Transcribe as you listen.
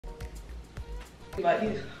Like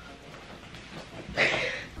this.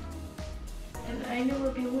 And I ain't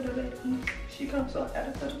never been with her that she comes so out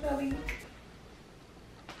of the belly.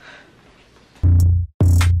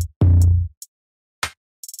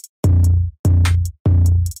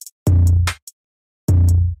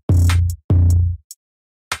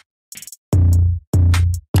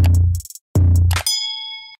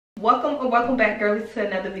 Welcome back, girlies, to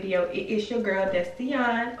another video. It is your girl, that's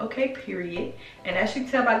Dionne, okay, period. And as you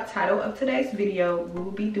can tell by the title of today's video, we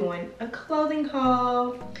will be doing a clothing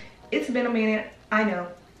haul. It's been a minute. I know.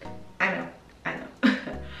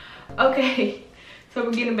 Okay, so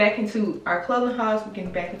we're getting back into our clothing hauls. We're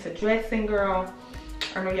getting back into dressing, girl.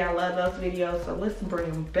 I know y'all love those videos, so let's bring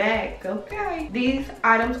them back, okay? These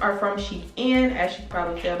items are from SHEIN, as you can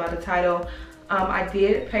probably tell by the title. I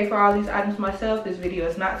did pay for all these items myself. This video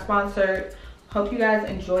is not sponsored. Hope you guys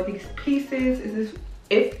enjoy these pieces.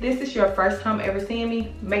 If this is your first time ever seeing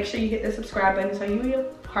me, make sure you hit the subscribe button so you're a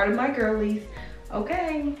part of my girlies,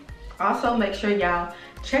 okay? Also, make sure y'all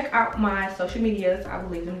check out my social medias. I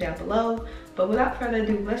will leave them down below. But without further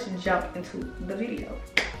ado, let's jump into the video.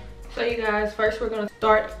 So you guys, first we're gonna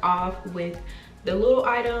start off with the little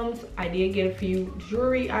items. I did get a few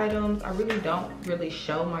jewelry items. I really don't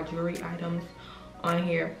show my jewelry items on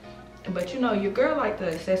here, but you know, your girl like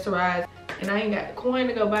to accessorize, and I ain't got the coin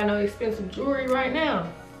to go buy no expensive jewelry right now,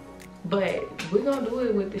 but we're gonna do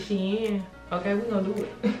it with the SHEIN, okay? We're gonna do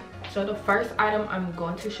it. So the first item I'm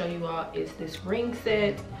going to show you all is this ring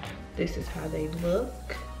set. This is how they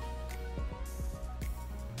look.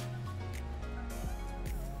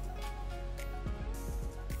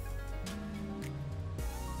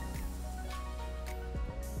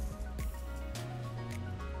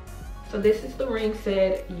 So this is the ring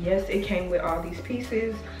set. Yes, it came with all these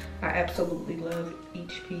pieces. I absolutely love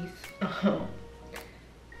each piece.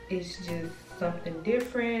 It's just something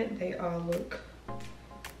different. They all look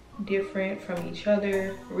different from each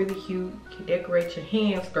other. Really cute. You can decorate your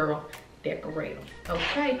hands, girl. Decorate them.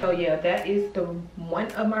 Okay, so yeah, that is the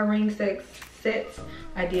one of my ring sets.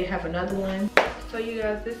 I did have another one. So you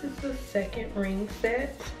guys, this is the second ring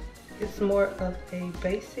set. It's more of a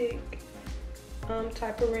basic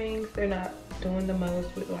type of rings. They're not doing the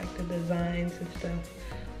most with like the designs and stuff,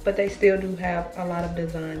 but they still do have a lot of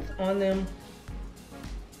designs on them.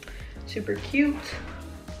 Super cute.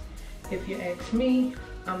 If you ask me,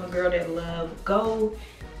 I'm a girl that loves gold.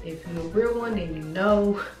 If you're a real one, then you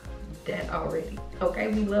know that already, okay?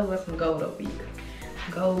 We love us some gold over here.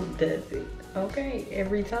 Gold does it, okay,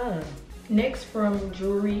 every time. Next, from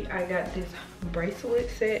jewelry, I got this bracelet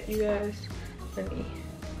set, you guys. Let me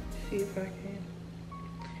see if I can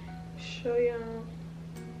show y'all.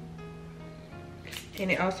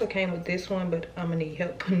 And it also came with this one, but I'm gonna need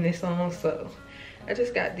help putting this on, so I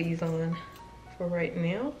just got these on for right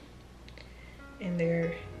now, and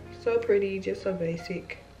they're so pretty. Just a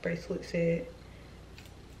basic bracelet set.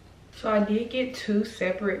 So I did get two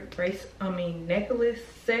separate necklace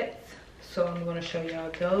sets, so I'm gonna show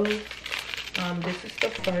y'all those. This is the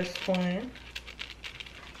first one.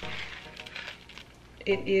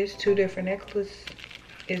 It is two different necklaces.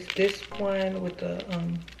 It's this one with the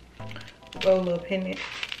roll up pendant,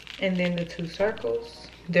 and then the two circles.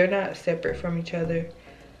 They're not separate from each other,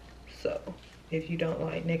 so if you don't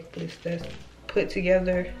like necklace that's put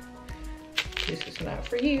together, this is not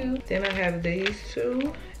for you. Then I have these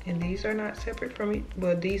two, and these are not separate from each,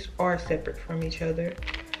 well, these are separate from each other.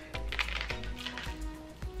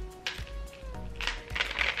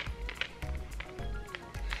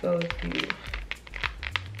 So if you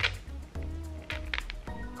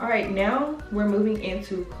Alright, now we're moving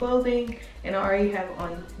into clothing, and I already have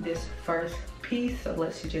on this first piece, so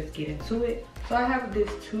let's just get into it. So I have this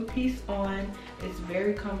two-piece on. It's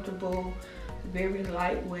very comfortable, very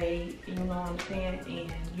lightweight, you know what I'm saying,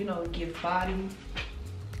 and you know, give body.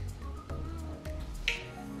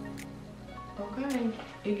 Okay,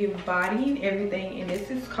 it gives body and everything, and this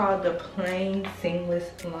is called the plain seamless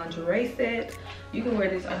lingerie set. You can wear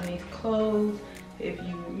this underneath clothes if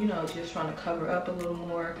you know, just trying to cover up a little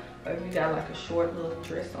more, or if you got like a short little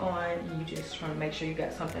dress on, you just trying to make sure you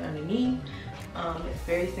got something underneath. It's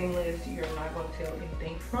very seamless. You're not going to tell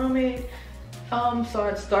anything from it. So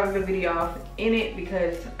I started the video off in it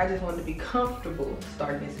because I just wanted to be comfortable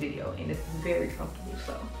starting this video, and it's very comfortable.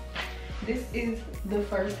 So this is the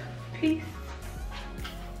first piece.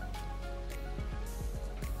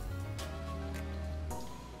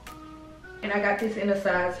 And I got this in a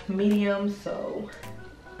size medium, so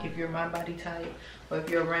if you're my body type, or if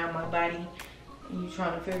you're around my body and you're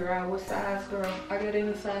trying to figure out what size, girl, I got it in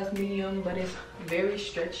a size medium, but it's very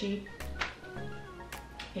stretchy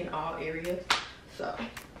in all areas, so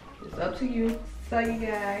it's up to you. So you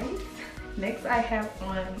guys, next I have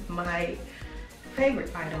on my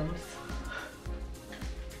favorite items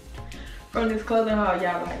from this clothing haul.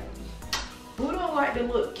 Y'all, like, who don't like to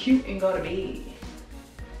look cute and go to bed?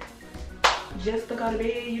 Just to go to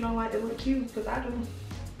bed, you don't like to look cute? Because I do.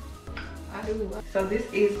 I do. So this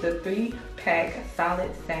is the 3-pack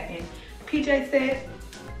Solid Satin PJ Set.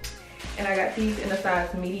 And I got these in a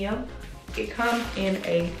size medium. It comes in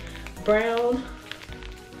a brown.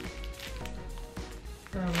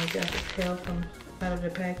 I don't know if y'all can tell from out of the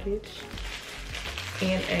package.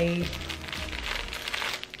 And a,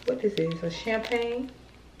 what this is, a champagne.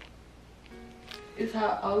 Is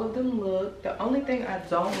how all of them look. The only thing I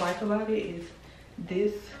don't like about it is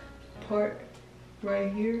this part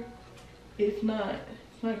right here. It's not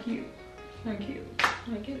cute. It's not cute. It's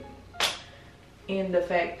not cute. And the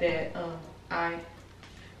fact that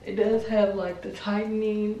it does have like the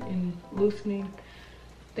tightening and loosening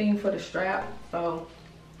thing for the strap. So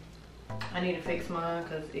I need to fix mine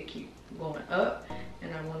because it keeps going up,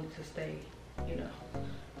 and I want it to stay, you know,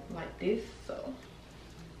 like this. So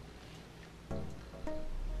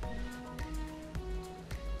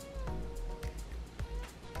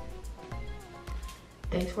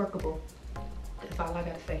it's workable. That's all I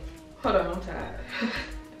gotta say. Hold on, I'm tired.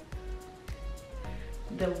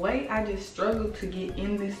 The way I just struggle to get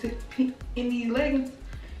in these leggings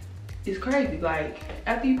is crazy. Like,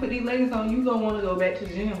 after you put these leggings on, you gonna want to go back to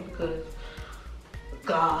the gym because,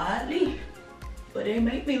 golly, but they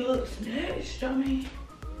make me look snatched. I mean,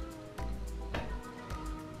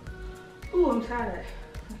 ooh, I'm tired.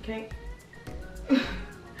 I can't.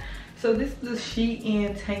 So this is the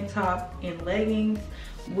SHEIN tank top and leggings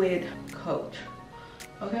with coat.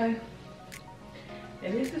 Okay,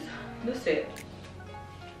 and this is the set.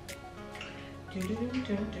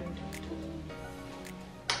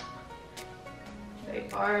 They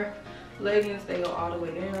are leggings, they go all the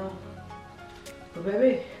way down. But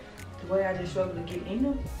baby, the way I just struggle to get in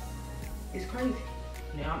them is crazy.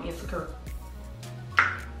 Now I'm insecure.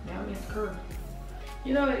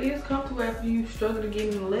 You know, it is comfortable after you struggle to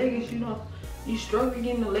get in the leggings. You know, you struggle to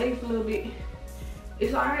get in the legs a little bit.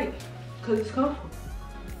 It's alright, cause it's comfortable.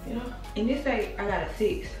 You know, in this I got a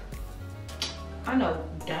 6. I know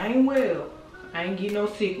dang well I ain't getting no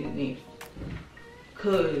 6 in this.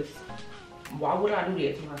 Cause why would I do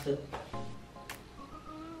that to myself?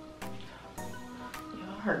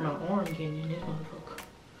 Y'all hurt my arm getting in this motherfucker.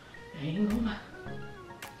 I ain't gonna lie.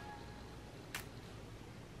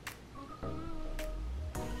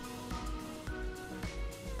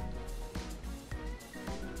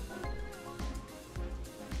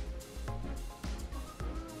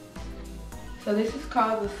 So this is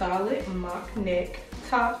called the Solid Mock Neck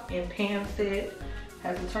Top and Pant Set.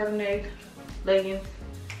 Has a turtleneck, leggings,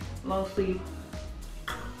 long sleeve.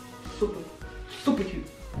 Super cute.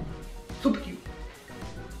 Super cute.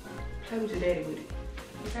 Play with your daddy with it.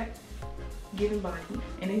 Okay? Giving body.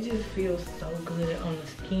 And it just feels so good on the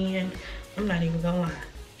skin. I'm not even gonna lie.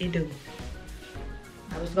 It do.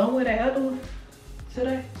 I was gonna wear that other one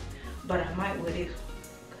today, but I might wear this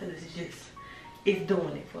because it's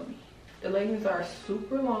doing it for me. The leggings are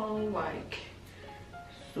super long, like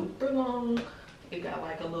super long. It got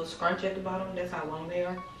like a little scrunch at the bottom. That's how long they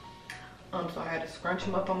are. So I had to scrunch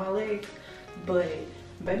them up on my legs. But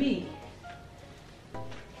baby,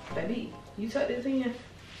 you tuck this in,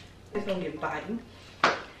 it's gonna get body.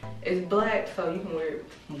 It's black, so you can wear it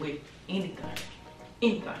with anything.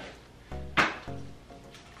 You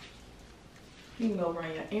can go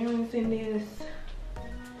run your errands in this.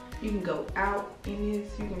 You can go out in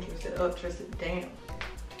this. You can dress it up, dress it down.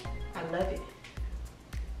 I love it.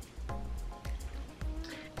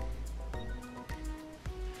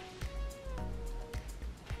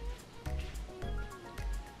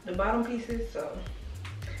 The bottom pieces, so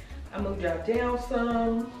I moved y'all down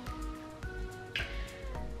some.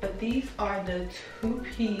 But these are the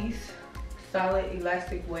 2-piece solid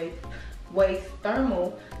elastic waist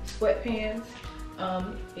thermal sweatpants.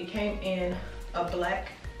 It came in a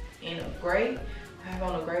black and a gray. I have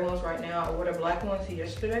on the gray ones right now. I wore the black ones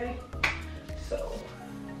yesterday. So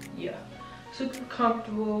yeah, super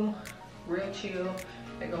comfortable, real chill.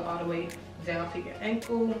 They go all the way down to your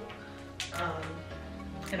ankle.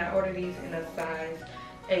 And I ordered these in a size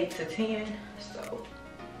 8 to 10. So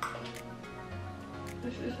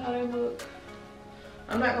this is how they look.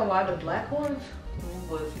 I'm not gonna lie, the black ones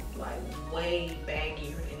was like way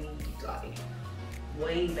baggier than these, like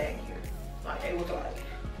way baggier. Like it was like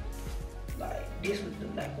this was the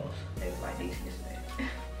black ones. They was like this and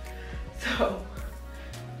that. So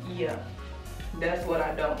yeah, that's what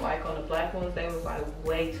I don't like on the black ones. They was like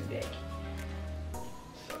way too baggy.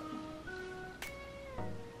 So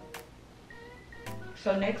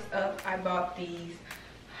So next up, I bought these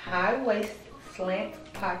high waist slant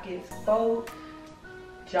pockets faux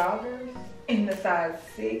joggers in the size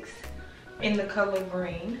 6 in the color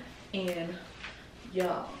green. And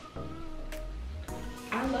y'all,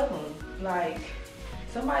 I love them. Like,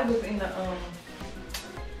 somebody was in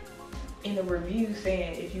the review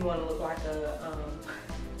saying if you want to look like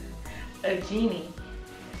a genie,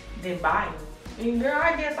 then buy them. And girl,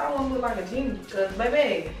 I guess I want to look like a genie because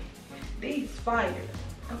baby, these fire.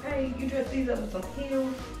 Okay, you dress these up with some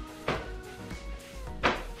heels.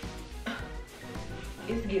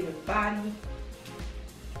 It's giving body.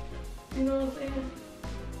 You know what I'm saying?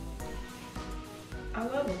 I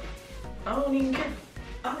love them. I don't even care.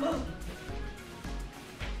 I love them.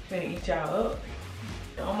 Finna eat y'all up.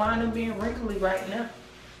 Don't mind them being wrinkly right now.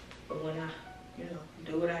 But when I, you know,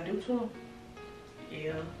 do what I do to them,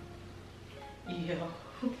 yeah. Yeah.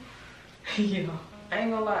 I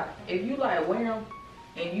ain't gonna lie. If you like wear them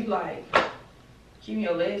and you like keep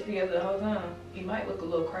your legs together the whole time, you might look a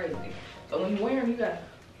little crazy. So when you wear them,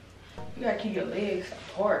 you gotta keep your legs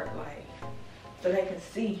apart, like, so they can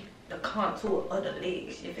see the contour of the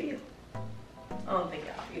legs, you feel? I don't think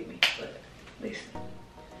y'all feel me, but listen.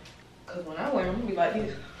 Cause when I wear them, it be like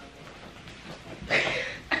this.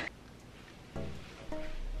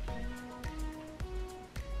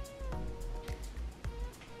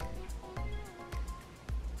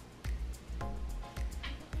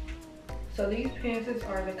 So these pants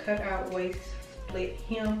are the cutout waist split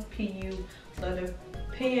hem PU leather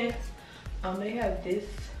pants. They have this,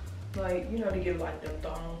 like, you know, to give like the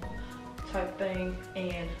thong type thing,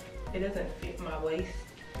 and it doesn't fit my waist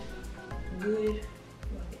good.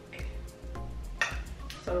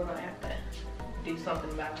 So we're gonna have to do something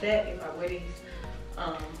about that if I wear these.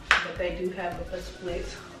 But they do have a split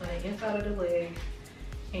on the inside of the leg,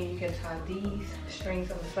 and you can tie these strings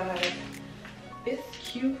on the side. It's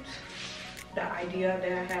cute. The idea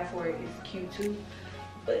that I have for it is cute too,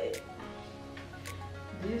 but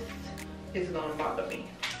this is gonna bother me.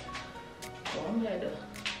 So I'm gonna have to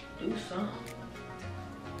do something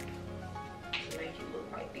to make it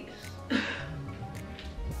look like this.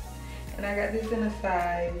 And I got this in a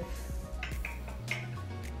size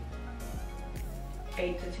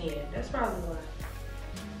 8 to 10. That's probably why.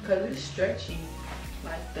 Cause it's stretchy.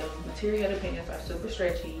 Like the material of the pants are super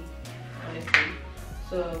stretchy on this feet.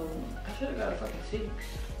 So I should have got a fucking 6.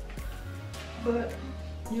 But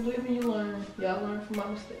you live and you learn. Y'all learn from my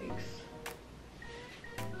mistakes.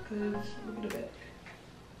 Cause look at the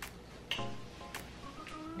back.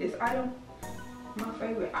 This item, my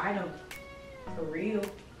favorite item. For real.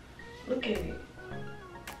 Look at it.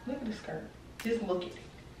 Look at the skirt. Just look at it.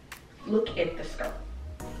 Look at the skirt.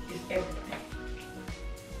 It's everything.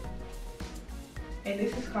 And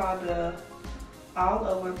this is called the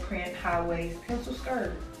Allover print high waist pencil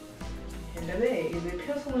skirt. And the bag, is it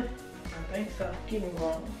penciling? I think so. Get me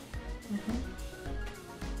wrong. That's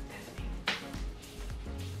me.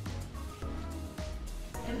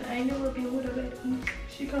 And I ain't never been with her baby.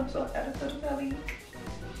 She comes so out of the belly.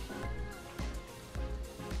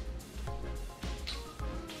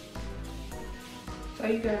 So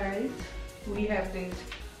you guys, we have this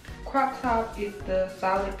crop top. It's the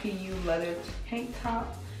Solid PU leather tank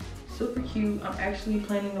top. Super cute. I'm actually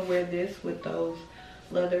planning to wear this with those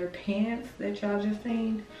leather pants that y'all just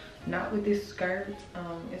seen. Not with this skirt.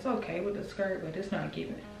 It's okay with the skirt, but it's not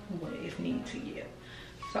giving what it's needed to yet.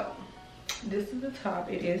 So this is the top.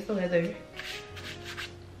 It is leather.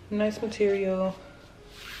 Nice material.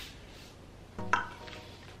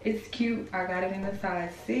 It's cute. I got it in the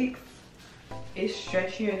size 6. It's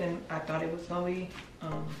stretchier than I thought it was gonna be.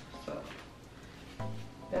 So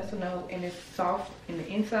that's a no, and it's soft in the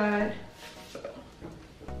inside. So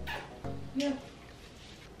yeah.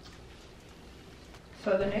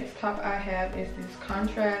 So the next top I have is this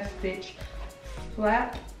contrast stitch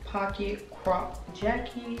flat pocket crop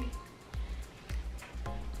jacket,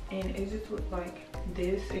 and it just looks like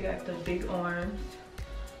this. It got the big arms,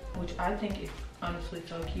 which I think is honestly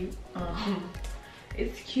so cute.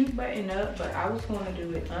 It's cute button up, but I was going to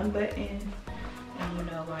do it unbuttoned and, you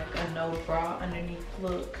know, like a no bra underneath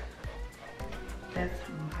look. That's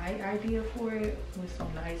my idea for it, with some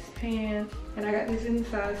nice pants. And I got this in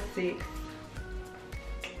size 6.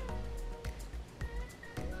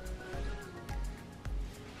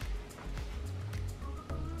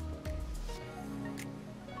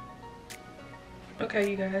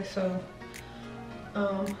 Okay, you guys, so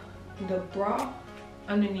the bra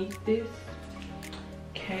underneath this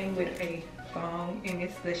came with a thong, and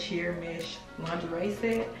it's the sheer mesh lingerie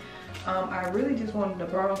set. I really just wanted the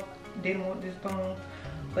bra, didn't want this thong,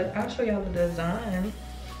 but I'll show y'all the design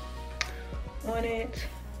on it.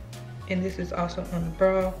 And this is also on the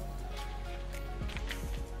bra.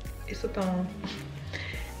 It's a thong.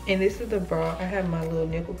 And this is the bra. I have my little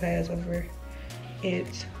nipple pads over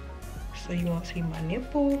it, so you won't see my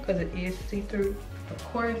nipple because it is see-through, of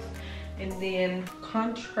course. And then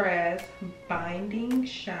contrast binding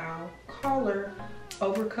shawl collar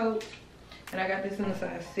overcoat, and I got this in the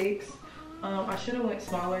size 6. I should have went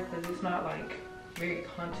smaller because it's not like very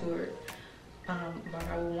contoured, but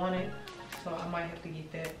I would want it, so I might have to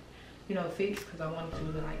get that, you know, fixed, because I want it to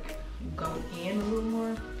like go in a little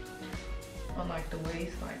more on like the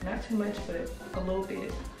waist, like not too much but a little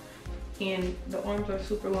bit. And the arms are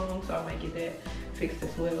super long, so I might get that fixed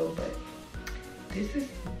as well. But this is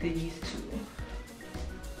these two,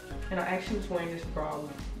 and I actually was wearing this bra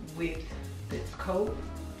with this coat,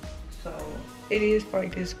 so it is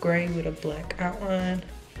like this gray with a black outline.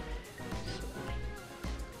 So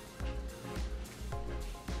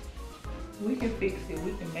we can fix it,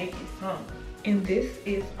 we can make it something. And this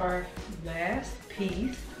is our last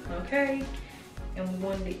piece, okay? And we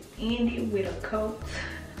wanted to end it with a coat.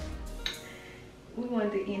 We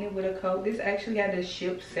wanted to end it with a coat. This actually had to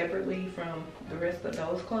ship separately from the rest of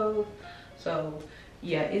those clothes. So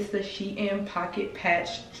yeah, it's the SHEIN pocket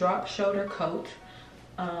patch drop shoulder coat.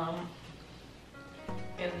 And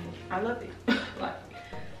I love it. Like,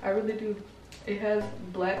 I really do. It has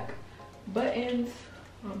black buttons.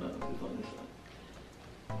 I don't know if it's on this one.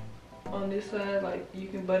 On this side, like, you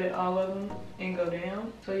can button all of them and go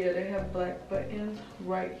down. So yeah, they have black buttons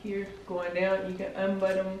right here going down. You can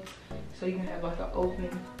unbutton them so you can have like an open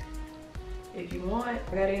if you want. I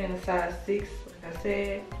got it in a size 6, like I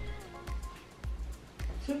said.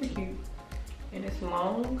 Super cute. And it's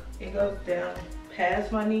long. It goes down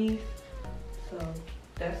past my knees, so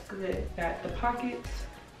that's good. Got the pockets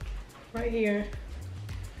right here.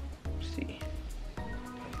 Let's see.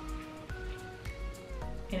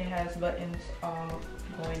 And it has buttons all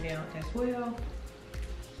going down as well.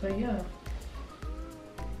 So yeah,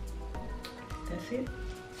 that's it.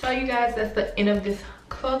 So you guys, that's the end of this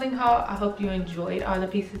clothing haul. I hope you enjoyed all the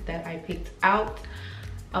pieces that I picked out.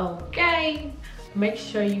 Okay, make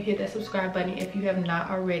sure you hit that subscribe button if you have not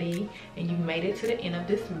already and you made it to the end of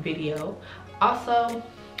this video. Also,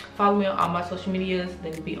 follow me on all my social medias.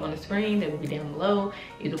 They will be on the screen, they will be down below,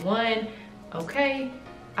 either one. Okay,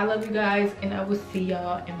 I love you guys, and I will see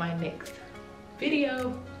y'all in my next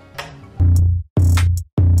video.